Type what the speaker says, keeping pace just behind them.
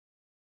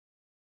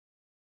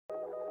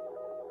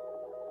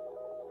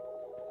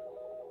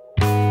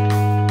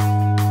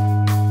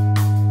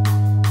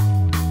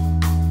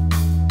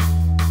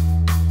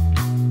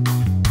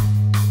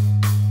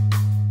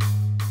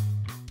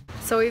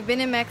we've been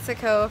in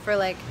Mexico for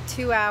like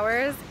 2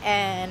 hours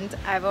and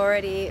I've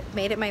already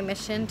made it my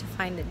mission to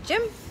find a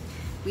gym.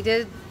 We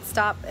did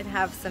stop and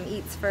have some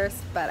eats first,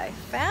 but I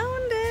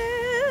found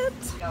it.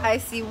 I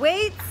see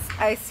weights,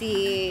 I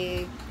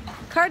see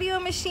cardio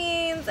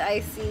machines, I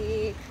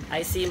see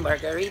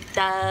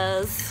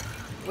margaritas,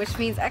 which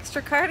means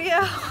extra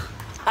cardio.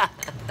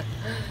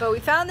 But we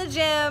found the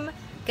gym,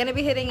 gonna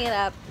be hitting it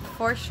up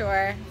for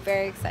sure.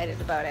 Very excited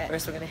about it.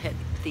 First we're gonna hit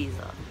these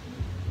up.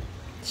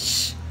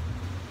 Shh.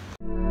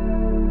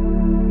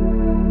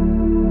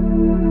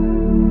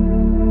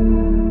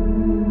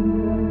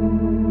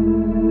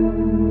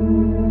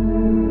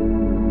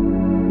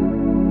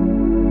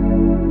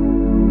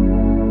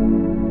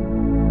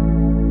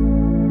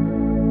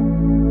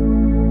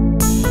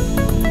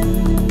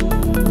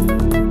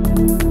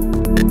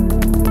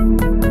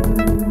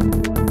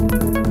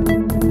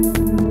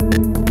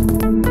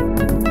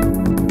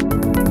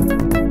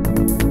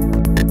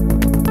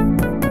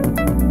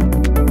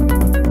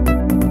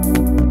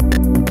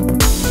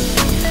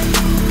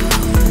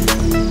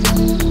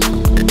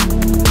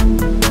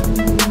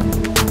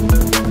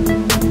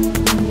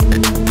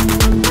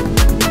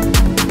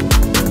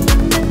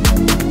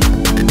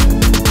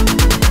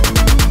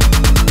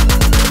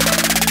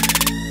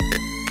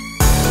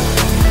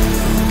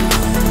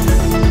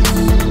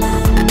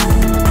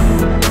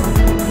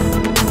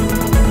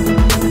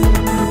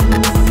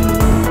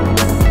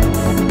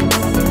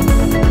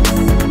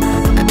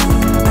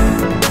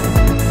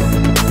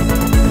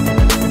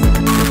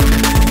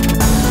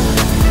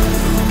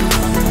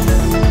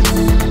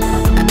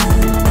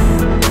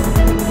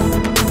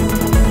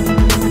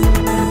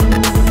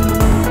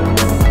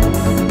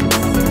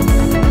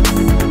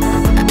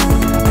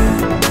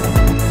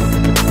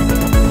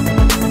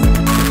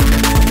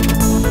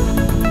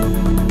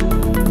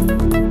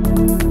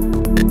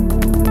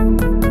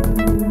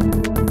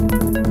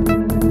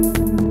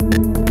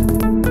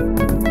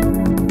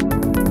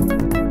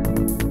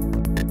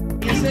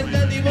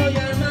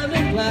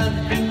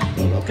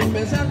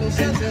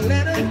 Se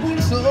acelera el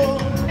pulso.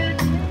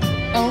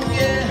 Oh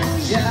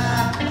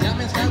yeah, ya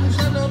me está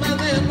gustando más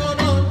de lo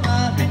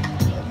normal.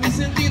 Mis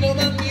sentidos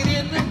van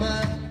pidiendo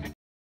más.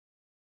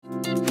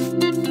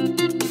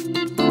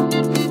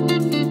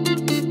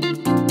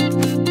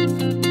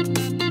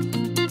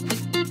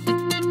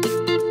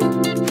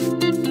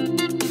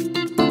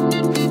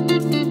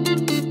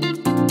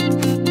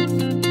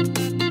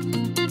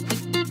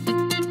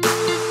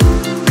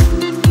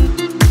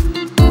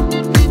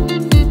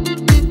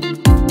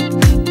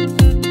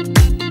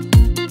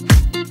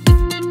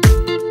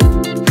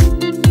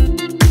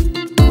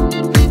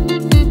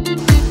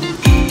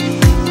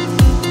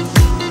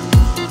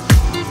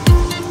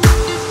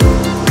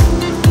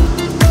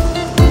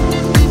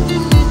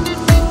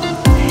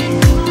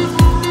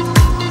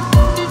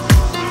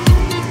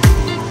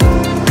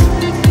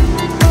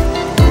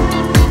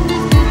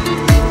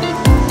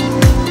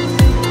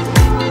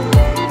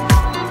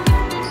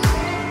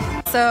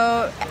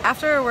 So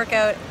after a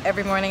workout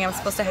every morning, I'm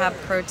supposed to have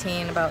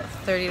protein, about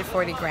 30 to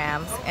 40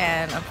 grams,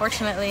 and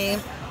unfortunately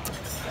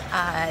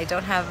I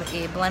don't have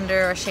a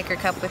blender or shaker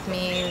cup with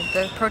me.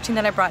 The protein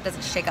that I brought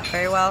doesn't shake up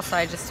very well, so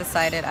I just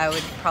decided I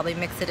would probably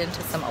mix it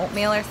into some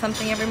oatmeal or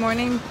something every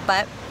morning,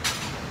 but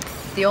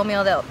the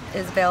oatmeal that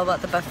is available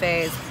at the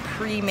buffet is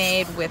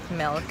pre-made with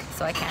milk,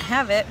 so I can't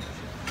have it.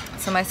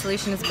 So my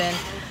solution has been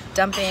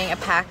dumping a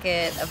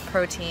packet of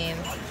protein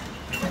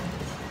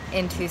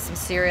into some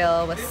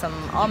cereal with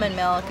some almond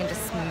milk and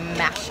just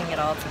smashing it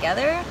all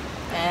together,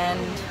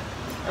 and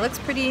it looks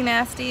pretty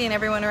nasty and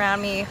everyone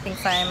around me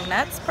thinks I'm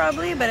nuts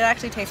probably, but it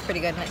actually tastes pretty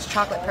good and it's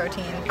chocolate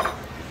protein,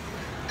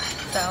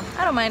 so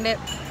I don't mind it.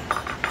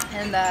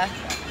 And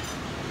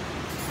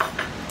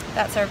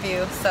that's our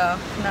view, so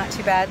not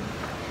too bad.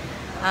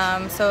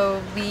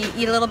 So we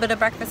eat a little bit of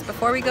breakfast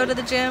before we go to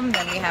the gym,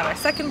 then we have our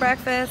second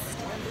breakfast,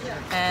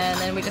 and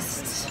then we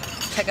just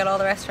check out all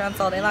the restaurants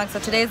all day long. So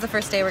today's the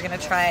first day we're gonna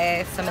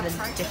try some of the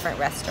different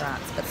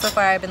restaurants. But so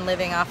far I've been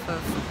living off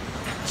of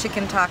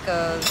chicken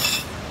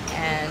tacos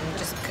and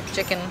just cooked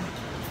chicken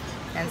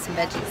and some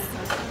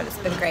veggies. But it's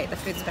been great, the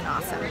food's been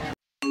awesome.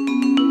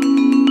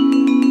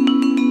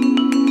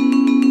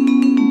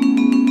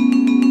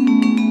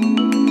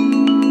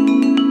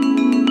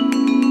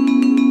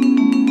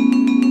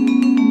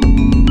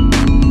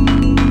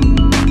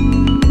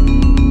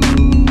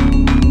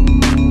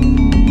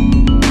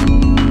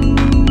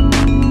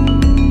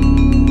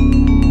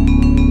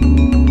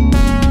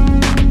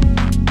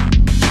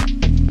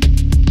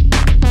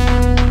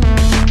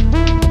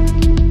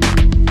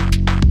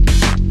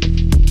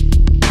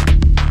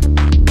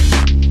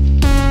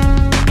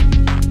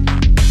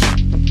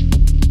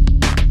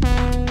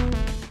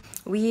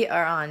 We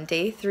are on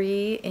day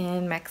 3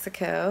 in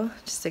Mexico.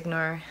 Just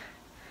ignore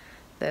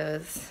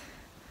those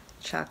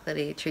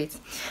chocolatey treats.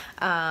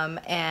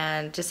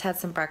 And just had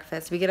some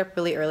breakfast. We get up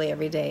really early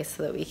every day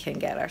so that we can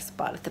get our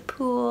spot at the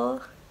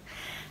pool.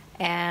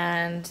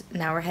 And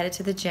now we're headed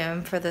to the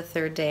gym for the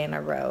 3rd day in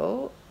a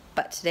row.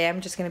 But today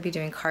I'm just going to be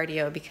doing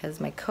cardio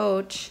because my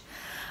coach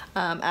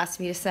asked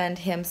me to send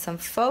him some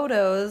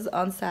photos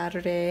on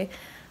Saturday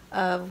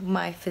of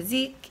my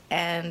physique,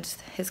 and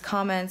his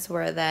comments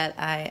were that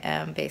I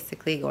am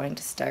basically going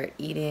to start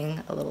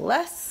eating a little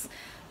less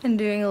and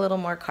doing a little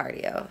more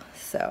cardio.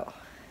 So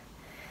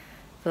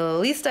the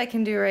least I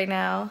can do right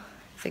now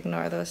is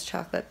ignore those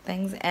chocolate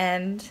things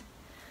and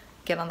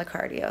get on the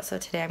cardio. So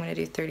today I'm going to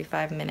do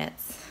 35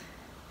 minutes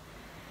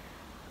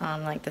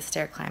on like the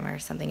stair climber or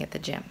something at the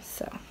gym.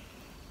 So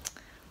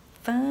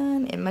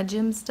fun in my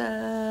gym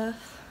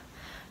stuff.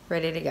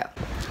 Ready to go.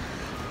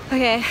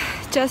 Okay,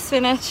 just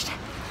finished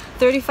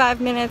 35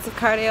 minutes of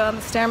cardio on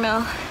the stair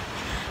mill,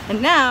 and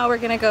now we're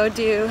gonna go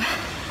do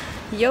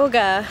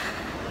yoga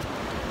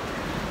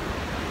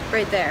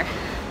right there.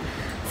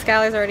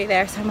 Skylar's already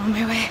there, so I'm on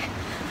my way.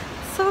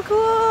 So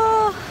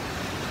cool.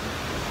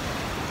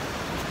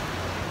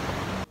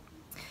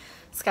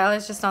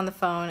 Skylar's just on the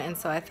phone, and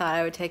so I thought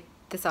I would take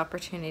this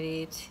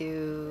opportunity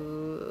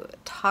to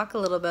talk a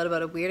little bit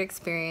about a weird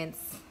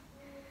experience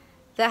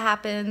that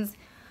happens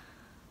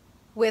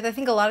with, I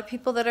think, a lot of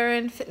people that are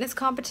in fitness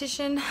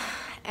competition,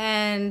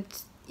 and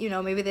you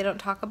know, maybe they don't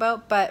talk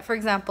about. But for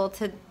example,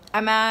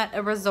 I'm at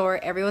a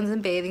resort, everyone's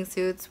in bathing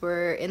suits,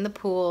 we're in the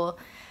pool,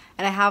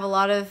 and I have a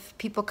lot of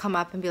people come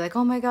up and be like,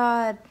 oh my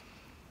god,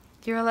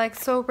 you're like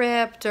so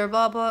ripped, or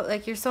blah blah,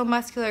 like you're so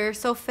muscular, you're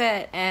so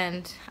fit.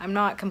 And I'm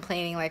not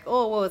complaining like,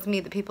 oh well, it's me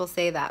that people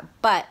say that,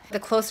 but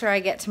the closer I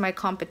get to my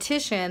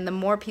competition, the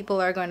more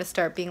people are going to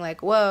start being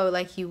like, whoa,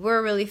 like you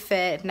were really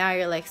fit, now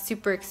you're like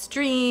super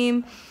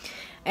extreme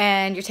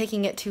and you're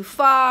taking it too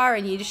far,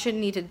 and you just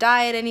shouldn't need to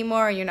diet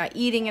anymore, and you're not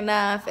eating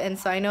enough. And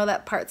so I know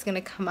that part's gonna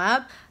come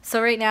up.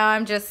 So right now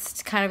I'm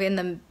just kind of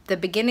in the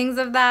beginnings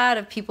of that,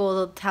 of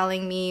people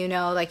telling me, you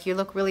know, like you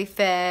look really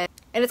fit.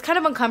 And it's kind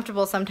of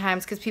uncomfortable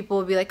sometimes because people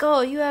will be like, oh,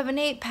 you have an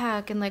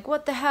 8-pack, and like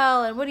what the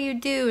hell, and what do you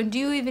do, and do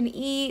you even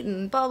eat,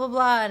 and blah blah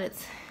blah. And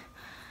it's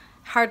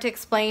hard to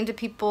explain to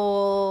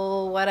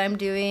people what I'm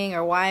doing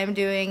or why I'm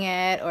doing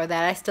it, or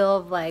that I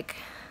still have like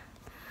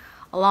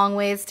a long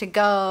ways to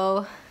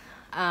go.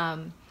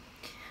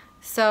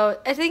 So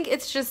I think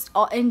it's just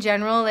all, in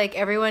general, like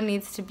everyone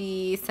needs to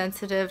be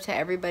sensitive to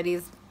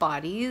everybody's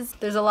bodies.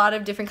 There's a lot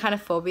of different kind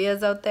of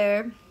phobias out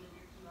there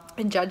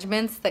and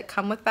judgments that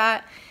come with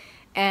that.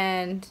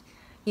 And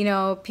you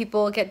know,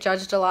 people get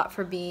judged a lot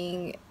for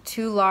being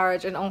too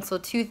large and also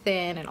too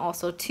thin and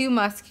also too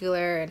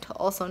muscular and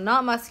also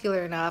not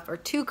muscular enough, or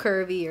too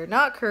curvy or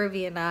not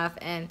curvy enough.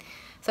 And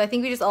so I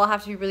think we just all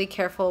have to be really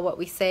careful what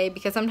we say,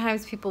 because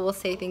sometimes people will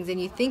say things and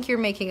you think you're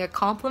making a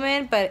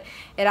compliment, but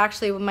it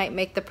actually might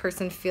make the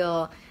person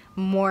feel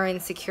more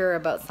insecure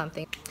about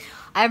something.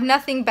 I have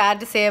nothing bad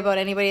to say about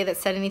anybody that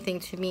said anything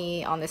to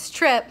me on this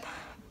trip,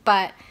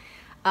 but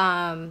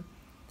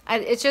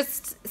it's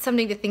just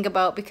something to think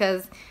about,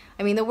 because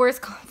I mean, the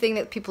worst thing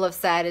that people have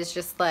said is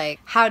just like,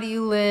 how do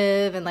you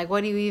live, and like,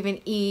 what do you even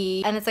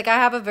eat? And it's like, I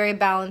have a very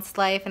balanced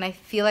life, and I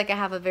feel like I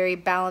have a very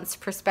balanced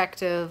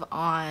perspective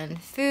on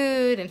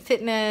food and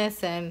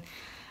fitness and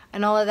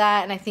all of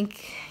that. And I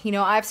think, you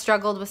know, I've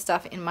struggled with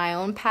stuff in my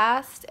own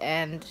past,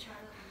 and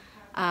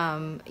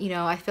you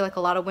know, I feel like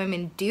a lot of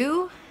women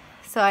do.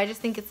 So I just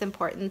think it's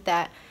important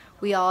that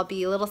we all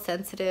be a little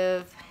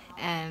sensitive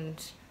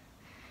and,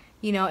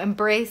 you know,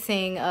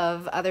 embracing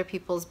of other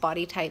people's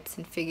body types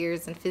and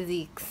figures and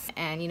physiques.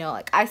 And, you know,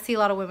 like I see a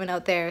lot of women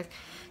out there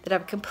that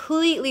have a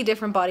completely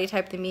different body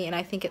type than me, and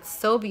I think it's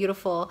so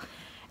beautiful.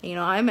 You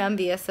know, I'm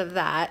envious of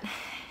that.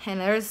 And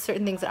there's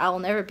certain things that I will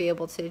never be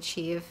able to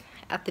achieve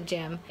at the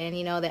gym, and,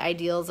 you know, the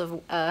ideals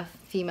of a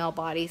female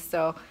body.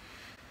 So,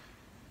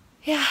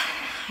 yeah,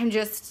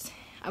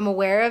 I'm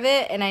aware of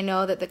it, and I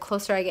know that the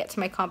closer I get to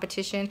my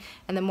competition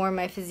and the more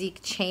my physique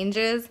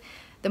changes,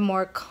 the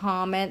more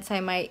comments I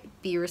might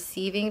be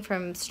receiving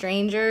from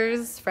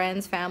strangers,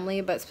 friends,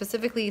 family, but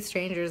specifically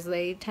strangers.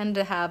 They tend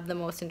to have the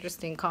most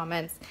interesting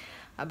comments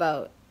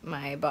about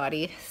my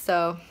body.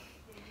 So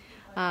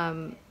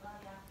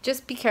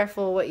just be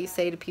careful what you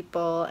say to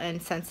people,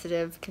 and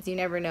sensitive, because you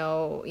never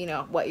know, you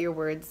know, what your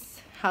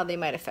words, how they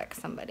might affect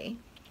somebody.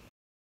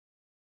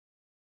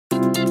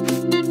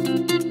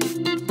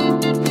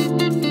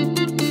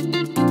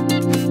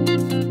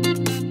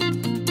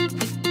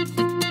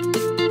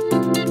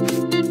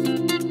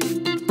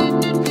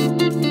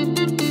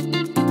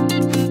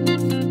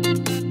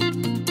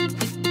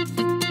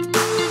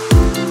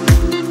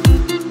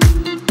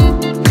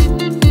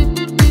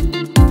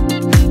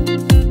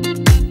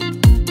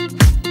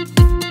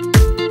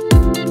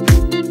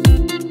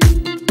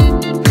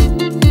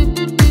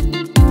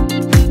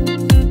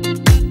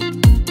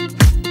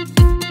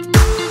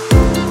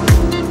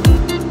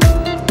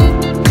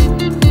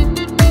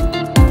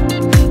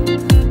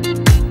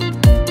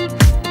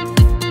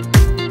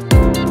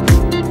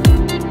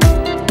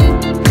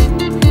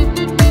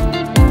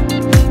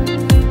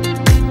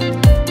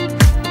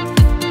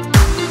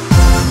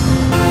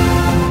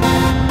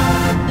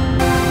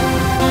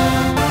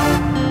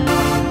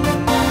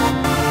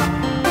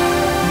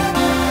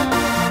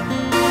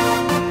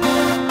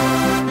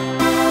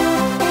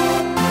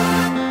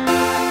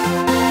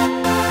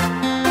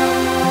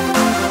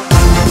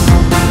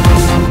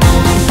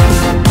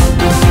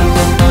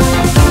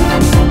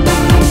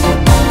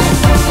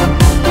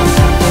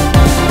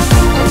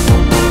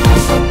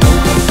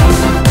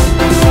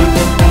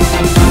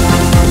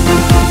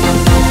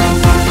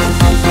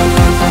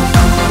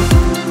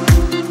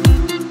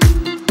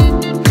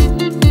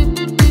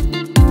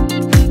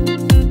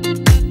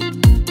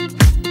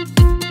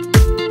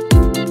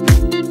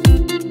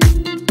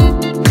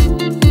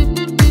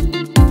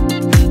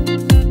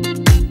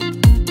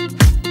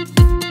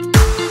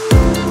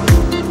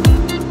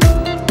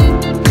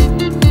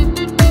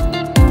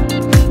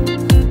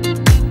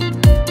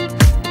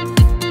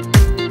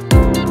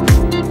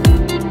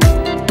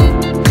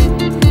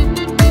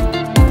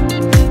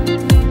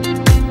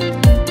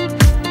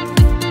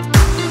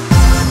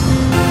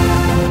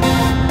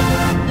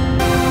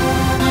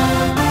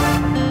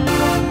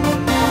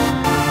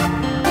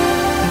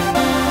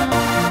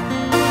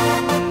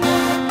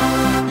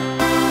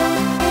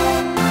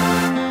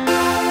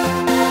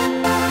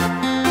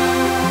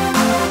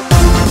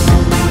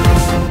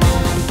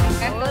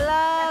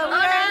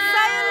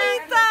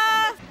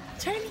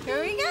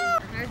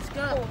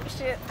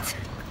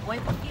 Muy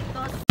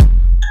poquitos.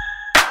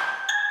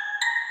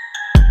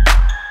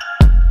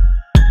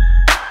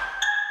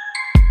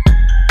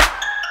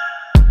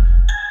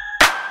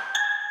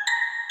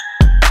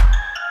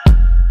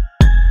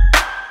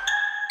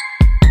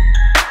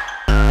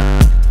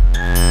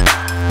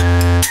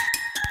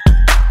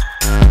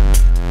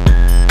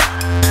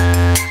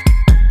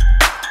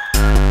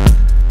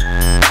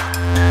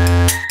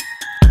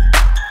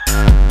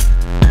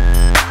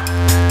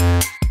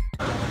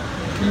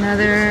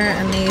 Another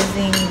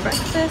amazing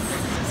breakfast.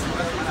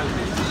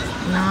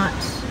 Not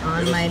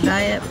on my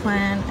diet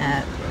plan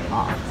at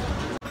all.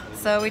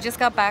 So we just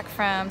got back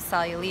from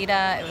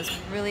Sayulita. It was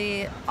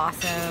really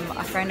awesome.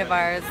 A friend of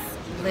ours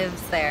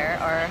lives there,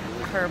 or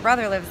her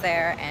brother lives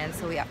there, and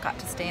so we got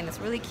to stay in this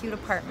really cute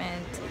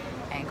apartment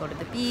and go to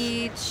the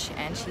beach,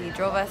 and she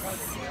drove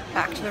us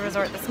back to the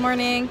resort this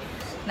morning.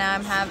 Now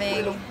I'm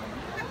having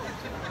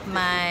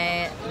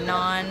my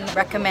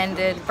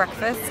non-recommended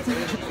breakfast.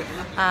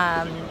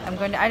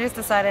 I just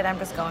decided I'm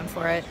just going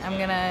for it. I'm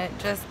gonna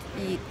just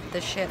eat the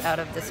shit out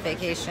of this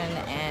vacation,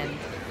 and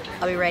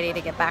I'll be ready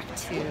to get back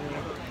to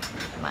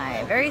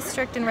my very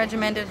strict and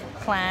regimented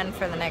plan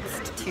for the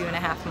next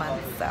 2.5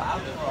 months. So,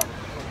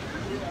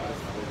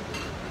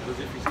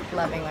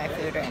 loving my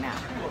food right now.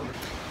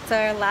 So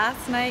our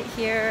last night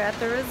here at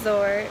the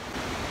resort.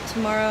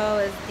 Tomorrow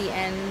is the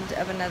end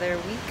of another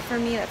week for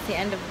me. That's the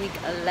end of week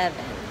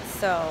 11.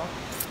 So,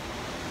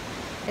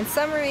 in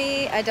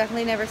summary, I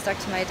definitely never stuck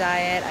to my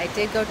diet. I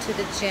did go to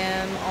the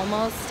gym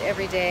almost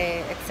every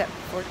day except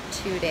for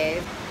 2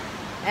 days.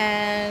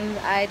 And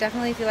I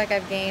definitely feel like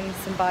I've gained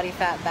some body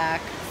fat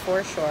back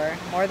for sure,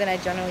 more than I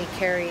generally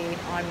carry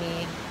on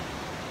me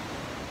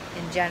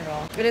in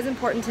general. It is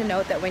important to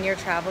note that when you're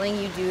traveling,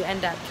 you do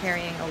end up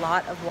carrying a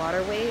lot of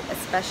water weight,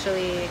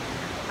 especially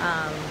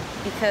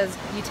because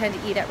you tend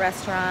to eat at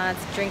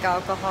restaurants, drink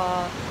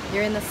alcohol,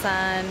 you're in the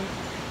sun.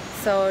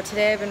 So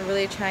today I've been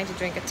really trying to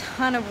drink a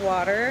ton of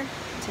water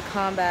to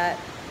combat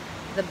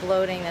the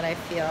bloating that I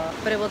feel.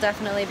 But it will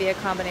definitely be a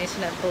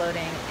combination of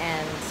bloating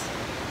and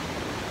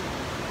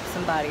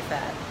some body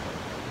fat.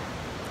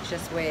 It's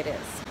just the way it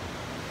is.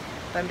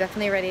 But I'm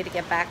definitely ready to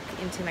get back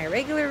into my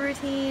regular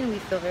routine. We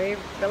feel very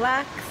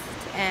relaxed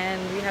and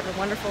we have a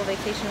wonderful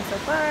vacation so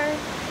far.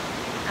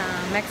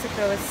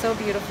 Mexico is so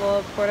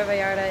beautiful. Puerto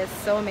Vallarta is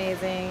so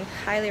amazing.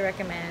 Highly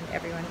recommend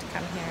everyone to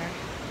come here.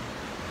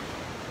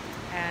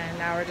 And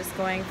now we're just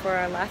going for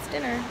our last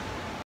dinner.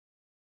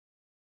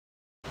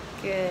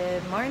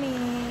 Good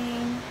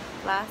morning.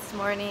 Last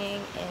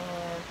morning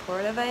in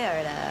Puerto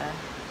Vallarta.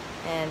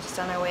 And just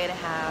on our way to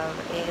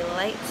have a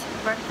light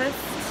breakfast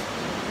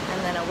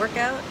and then a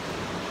workout.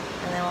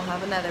 And then we'll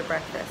have another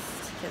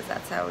breakfast because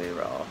that's how we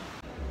roll.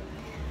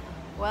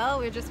 Well,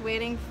 we're just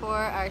waiting for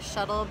our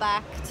shuttle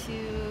back to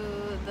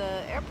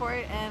the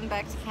airport and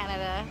back to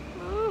Canada.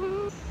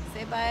 Woohoo!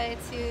 Say bye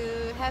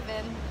to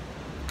heaven.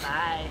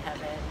 Bye,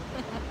 heaven.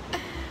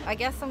 I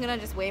guess I'm gonna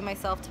just weigh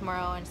myself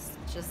tomorrow and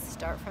just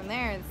start from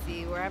there and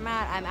see where I'm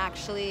at. I'm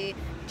actually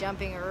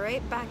jumping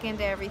right back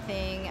into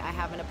everything. I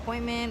have an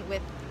appointment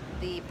with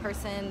the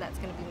person that's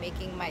going to be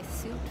making my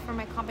suit for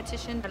my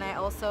competition, and I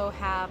also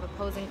have a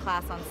posing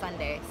class on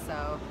Sunday,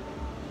 so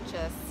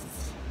just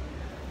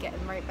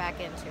getting right back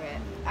into it.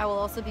 I will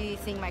also be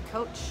seeing my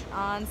coach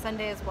on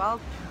Sunday as well.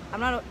 I'm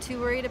not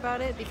too worried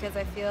about it because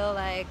I feel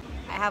like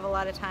I have a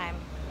lot of time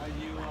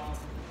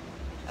left.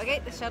 Okay,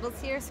 the shuttle's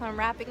here, so I'm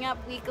wrapping up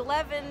week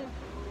 11.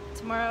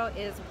 Tomorrow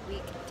is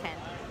week 10.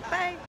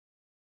 Bye!